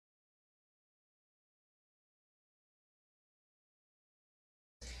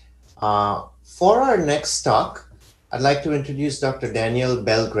For our next talk, I'd like to introduce Dr. Danielle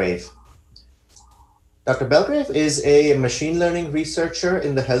Belgrave. Dr. Belgrave is a machine learning researcher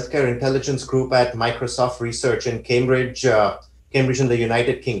in the Healthcare Intelligence Group at Microsoft Research in Cambridge, Cambridge in the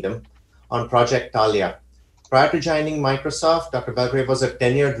United Kingdom, on Project Talia. Prior to joining Microsoft, Dr. Belgrave was a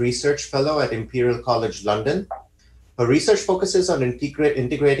tenured research fellow at Imperial College London. Her research focuses on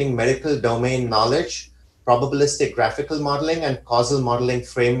integrating medical domain knowledge, probabilistic graphical modeling, and causal modeling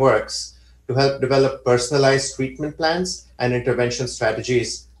frameworks to help develop personalized treatment plans and intervention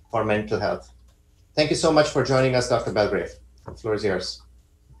strategies for mental health. Thank you so much for joining us, Dr. Belgrave. The floor is yours.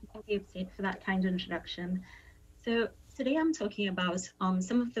 Thank you, Sid, for that kind introduction. So today I'm talking about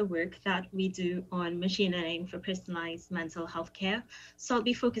some of the work that we do on machine learning for personalized mental health care. So I'll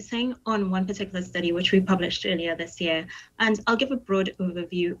be focusing on one particular study which we published earlier this year, and I'll give a broad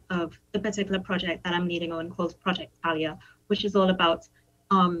overview of the particular project that I'm leading on called Project Talia, which is all about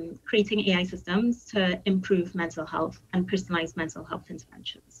creating AI systems to improve mental health and personalized mental health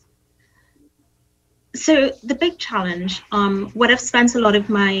interventions. So the big challenge, what I've spent a lot of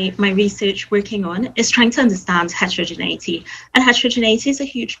my research working on is trying to understand heterogeneity. And heterogeneity is a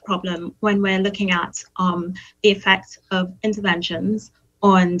huge problem when we're looking at the effect of interventions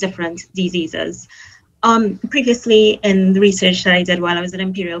on different diseases. Previously in the research that I did while I was at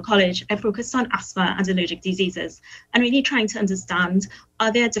Imperial College, I focused on asthma and allergic diseases and really trying to understand,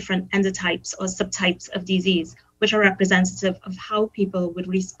 are there different endotypes or subtypes of disease which are representative of how people would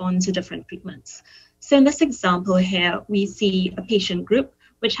respond to different treatments. So in this example here, we see a patient group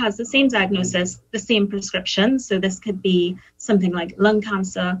which has the same diagnosis, the same prescription. So this could be something like lung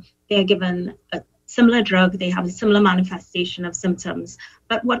cancer. They're given a similar drug, they have a similar manifestation of symptoms.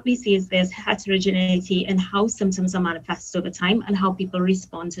 But what we see is there's heterogeneity in how symptoms are manifested over time and how people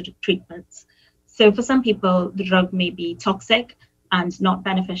respond to the treatments. So for some people, the drug may be toxic and not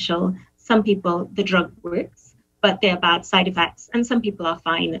beneficial. Some people, the drug works, but there are bad side effects, and some people are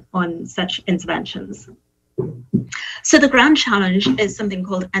fine on such interventions. So the grand challenge is something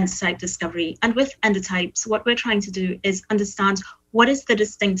called endotype discovery. And with endotypes, what we're trying to do is understand what is the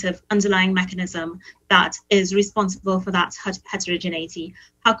distinctive underlying mechanism that is responsible for that heterogeneity.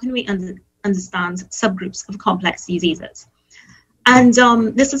 How can we understand subgroups of complex diseases? And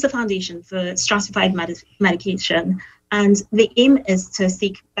this is the foundation for stratified medication. And the aim is to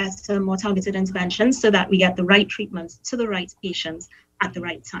seek better, more targeted interventions so that we get the right treatment to the right patients at the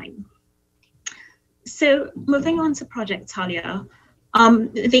right time. So moving on to Project Talia,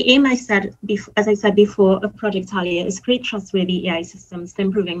 the aim, as I said before, of Project Talia is create trustworthy AI systems for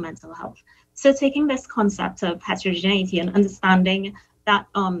improving mental health. So taking this concept of heterogeneity and understanding that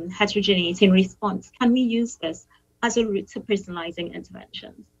heterogeneity in response, can we use this as a route to personalizing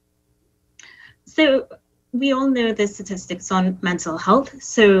interventions? So we all know the statistics on mental health.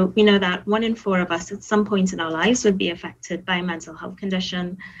 So we know that 1 in 4 of us at some point in our lives would be affected by a mental health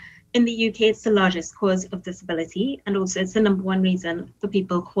condition. In the UK, it's the largest cause of disability, and also it's the #1 reason for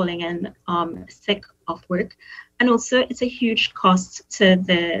people calling in sick off work. And also it's a huge cost to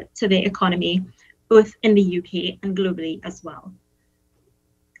the economy, both in the UK and globally as well.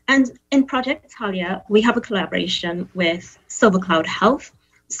 And in Project Talia, we have a collaboration with Silver Cloud Health.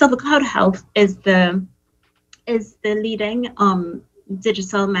 Silver Cloud Health is the leading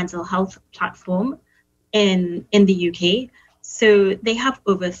digital mental health platform in the UK. So they have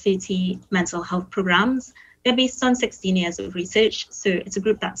over 30 mental health programs. They're based on 16 years of research. So it's a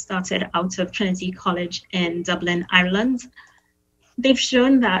group that started out of Trinity College in Dublin, Ireland. They've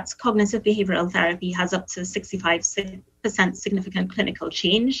shown that cognitive behavioral therapy has up to 65% significant clinical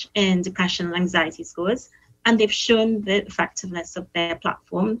change in depression and anxiety scores. And they've shown the effectiveness of their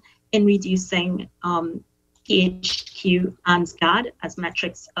platform in reducing PHQ and GAD as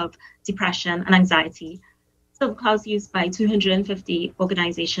metrics of depression and anxiety. Silver Cloud is used by 250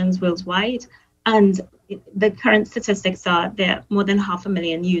 organizations worldwide, and the current statistics are there are more than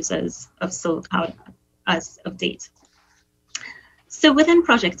 500,000 users of Silver Cloud as of date. So within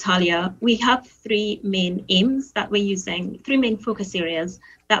Project Talia, we have 3 main aims that we're using, 3 main focus areas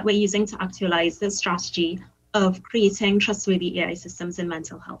that we're using to actualize the strategy of creating trustworthy AI systems in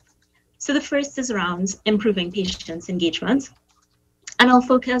mental health. So the first is around improving patients' engagement. And I'll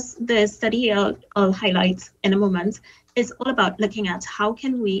focus, the study I'll highlight in a moment is all about looking at how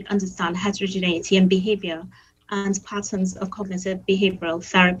can we understand heterogeneity in behavior and patterns of cognitive behavioral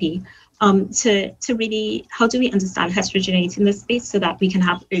therapy to really, how do we understand heterogeneity in this space so that we can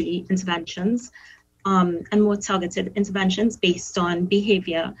have early interventions and more targeted interventions based on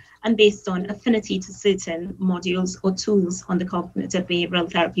behavior and based on affinity to certain modules or tools on the cognitive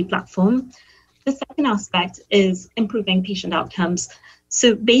behavioral therapy platform. The second aspect is improving patient outcomes.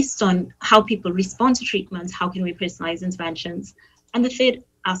 So based on how people respond to treatment, how can we personalize interventions? And the third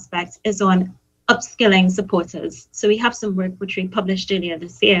aspect is on upskilling supporters. So we have some work which we published earlier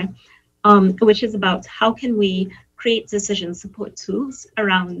this year, which is about how can we create decision support tools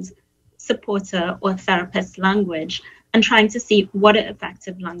around supporter or therapist language, and trying to see what are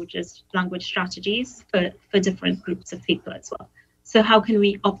effective language strategies for different groups of people as well. So how can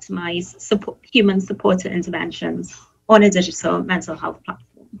we optimize human supporter interventions on a digital mental health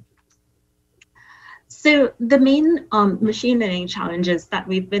platform? So the main machine learning challenges that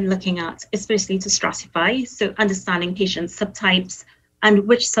we've been looking at is firstly to stratify, so understanding patient subtypes and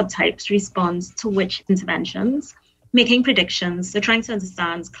which subtypes respond to which interventions, making predictions, so trying to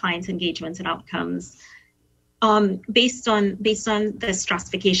understand client engagement and outcomes. Based on the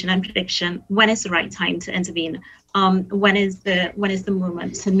stratification and prediction, when is the right time to intervene? When is the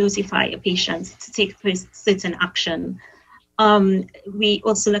moment to notify a patient to take certain action? We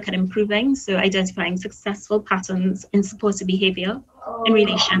also look at improving, so identifying successful patterns in supporter behavior in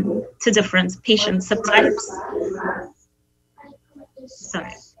relation to different patient subtypes.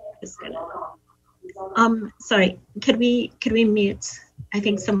 Sorry, just gonna. Sorry, could we mute? I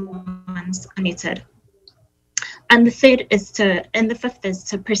think someone's unmuted. And the fifth is to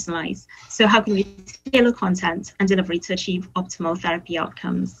personalize. So how can we tailor content and delivery to achieve optimal therapy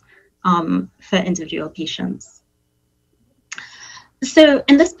outcomes for individual patients? So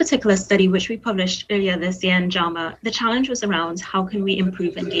in this particular study, which we published earlier this year in JAMA, the challenge was around how can we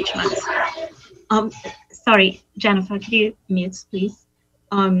improve engagement? Sorry, Jennifer, could you mute, please?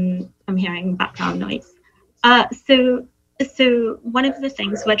 I'm hearing background noise. So one of the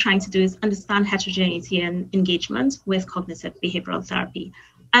things we're trying to do is understand heterogeneity and engagement with cognitive behavioral therapy.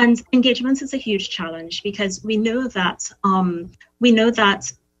 And engagement is a huge challenge because we know that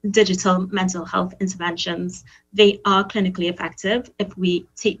digital mental health interventions, they are clinically effective. If we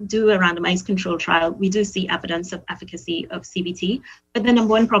do a randomized control trial, we do see evidence of efficacy of CBT, but the number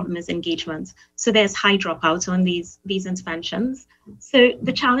one problem is engagement. So there's high dropout on these interventions. So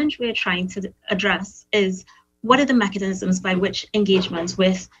the challenge we're trying to address is, what are the mechanisms by which engagement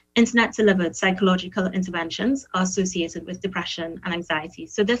with internet-delivered psychological interventions are associated with depression and anxiety?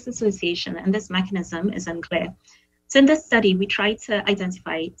 So this association and this mechanism is unclear. So in this study, we tried to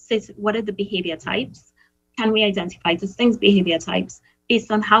identify what are the behavior types. Can we identify distinct behavior types based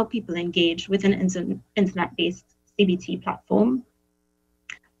on how people engage with an internet-based CBT platform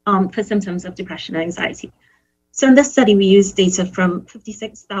for symptoms of depression and anxiety? So in this study, we used data from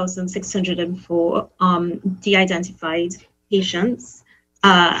 56,604 de-identified patients,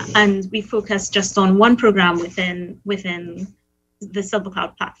 and we focused just on one program within the Silver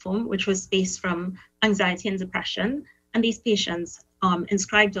Cloud platform, which was based from anxiety and depression. And these patients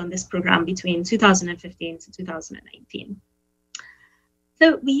inscribed on this program between 2015 to 2019.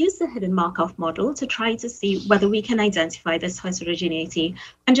 So we used the hidden Markov model to try to see whether we can identify this heterogeneity.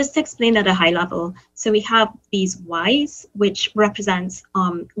 And just to explain at a high level, so we have these Ys, which represent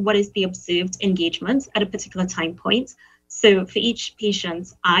what is the observed engagement at a particular time point. So for each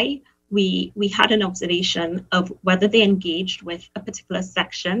patient I, we had an observation of whether they engaged with a particular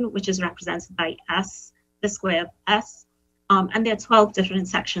section, which is represented by S, the square of S. And there are 12 different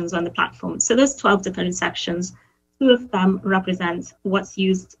sections on the platform. So those 12 different sections, 2 of them represent what's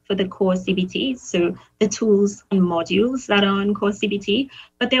used for the core CBT, so the tools and modules that are on core CBT.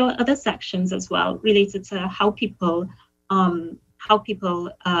 But there are other sections as well related to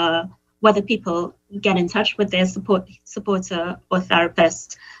whether people get in touch with their supporter or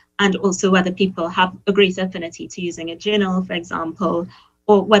therapist, and also whether people have a greater affinity to using a journal, for example,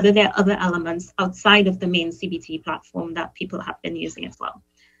 or whether there are other elements outside of the main CBT platform that people have been using as well.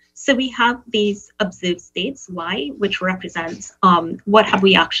 So we have these observed states, Y, which represent what have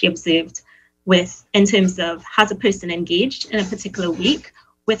we actually observed with, in terms of, has a person engaged in a particular week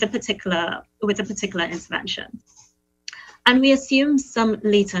with a particular intervention. And we assume some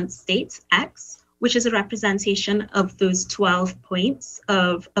latent state, X, which is a representation of those 12 points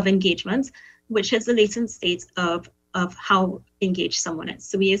of engagement, which is the latent state of how engaged someone is.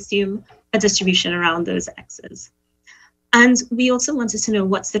 So we assume a distribution around those X's. And we also wanted to know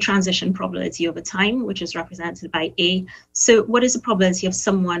what's the transition probability over time, which is represented by A. So what is the probability of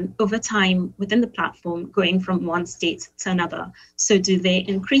someone over time within the platform going from one state to another? So do they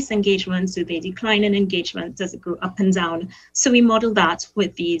increase engagement? Do they decline in engagement? Does it go up and down? So we model that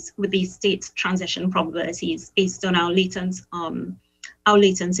with these state transition probabilities based on our latent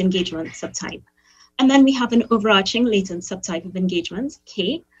engagement subtype. And then we have an overarching latent subtype of engagement,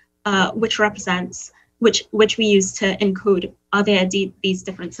 K, which we use to encode, are there these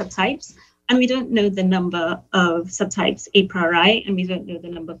different subtypes? And we don't know the number of subtypes a priori, and we don't know the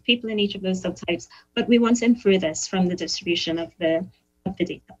number of people in each of those subtypes, but we want to infer this from the distribution of the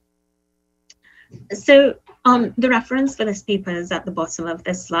data. So the reference for this paper is at the bottom of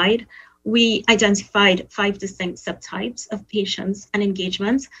this slide. We identified 5 distinct subtypes of patients and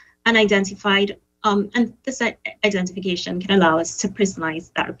engagement, and identified, and this identification can allow us to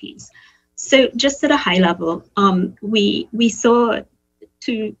personalize therapies. So just at a high level, we saw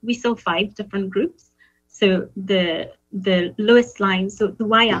 5 different groups. So the lowest line, so the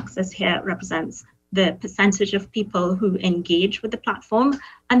y-axis here represents the percentage of people who engage with the platform,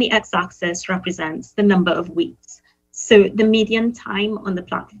 and the x-axis represents the number of weeks. So the median time on the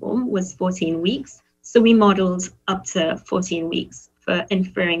platform was 14 weeks. So we modeled up to 14 weeks for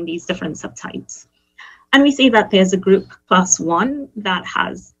inferring these different subtypes. And we see that there's a group class 1 that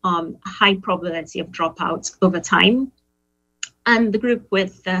has a high probability of dropout over time. And the group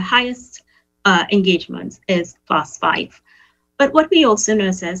with the highest engagement is class 5. But what we also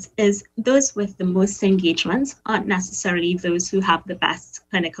notice is those with the most engagement aren't necessarily those who have the best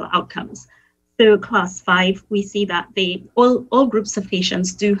clinical outcomes. So class 5, we see that all groups of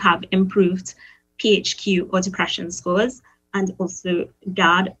patients do have improved PHQ or depression scores, and also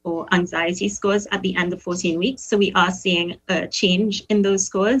GAD or anxiety scores at the end of 14 weeks. So we are seeing a change in those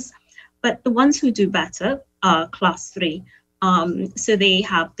scores. But the ones who do better are class 3. So they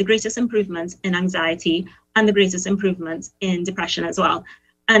have the greatest improvement in anxiety and the greatest improvement in depression as well.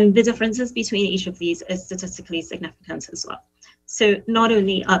 And the differences between each of these is statistically significant as well. So not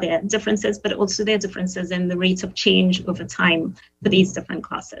only are there differences, but also there are differences in the rate of change over time for these different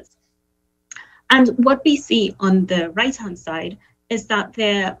classes. And what we see on the right-hand side is that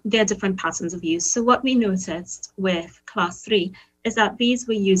there are different patterns of use. So what we noticed with class 3 is that these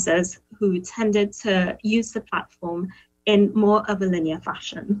were users who tended to use the platform in more of a linear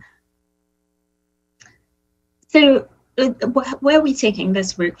fashion. So where are we taking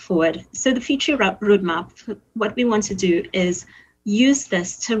this work forward? So the future roadmap, what we want to do is use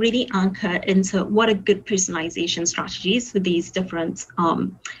this to really anchor into what are good personalization strategies for these different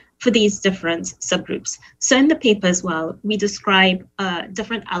subgroups. So in the paper as well, we describe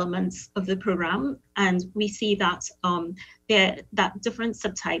different elements of the program, and we see that that different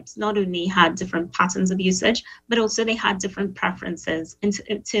subtypes not only had different patterns of usage, but also they had different preferences in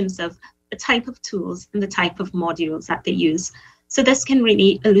terms of the type of tools and the type of modules that they use. So this can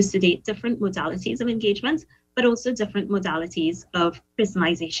really elucidate different modalities of engagement, but also different modalities of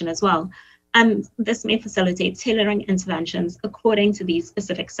personalization as well. And this may facilitate tailoring interventions according to these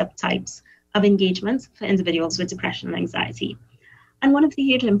specific subtypes of engagement for individuals with depression and anxiety. And one of the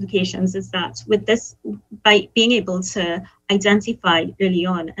huge implications is that with this, by being able to identify early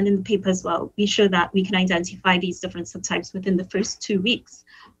on, and in the paper as well, we show that we can identify these different subtypes within the first 2 weeks.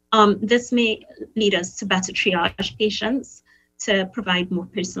 This may lead us to better triage patients, to provide more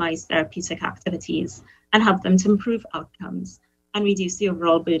personalized therapeutic activities, and help them to improve outcomes and reduce the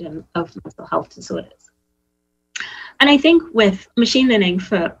overall burden of mental health disorders. And I think with machine learning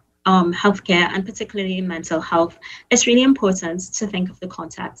for healthcare, and particularly in mental health, it's really important to think of the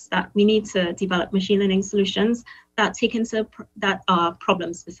context that we need to develop machine learning solutions that are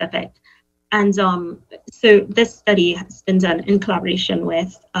problem specific. And so this study has been done in collaboration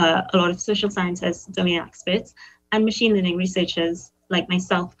with a lot of social scientists, domain experts, and machine learning researchers like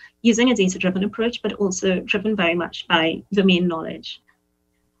myself, using a data-driven approach, but also driven very much by domain knowledge.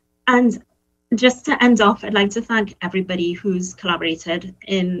 And just to end off, I'd like to thank everybody who's collaborated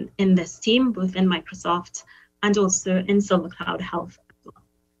in this team, both in Microsoft and also in Silver Cloud Health as well.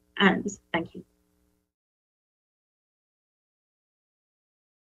 And thank you.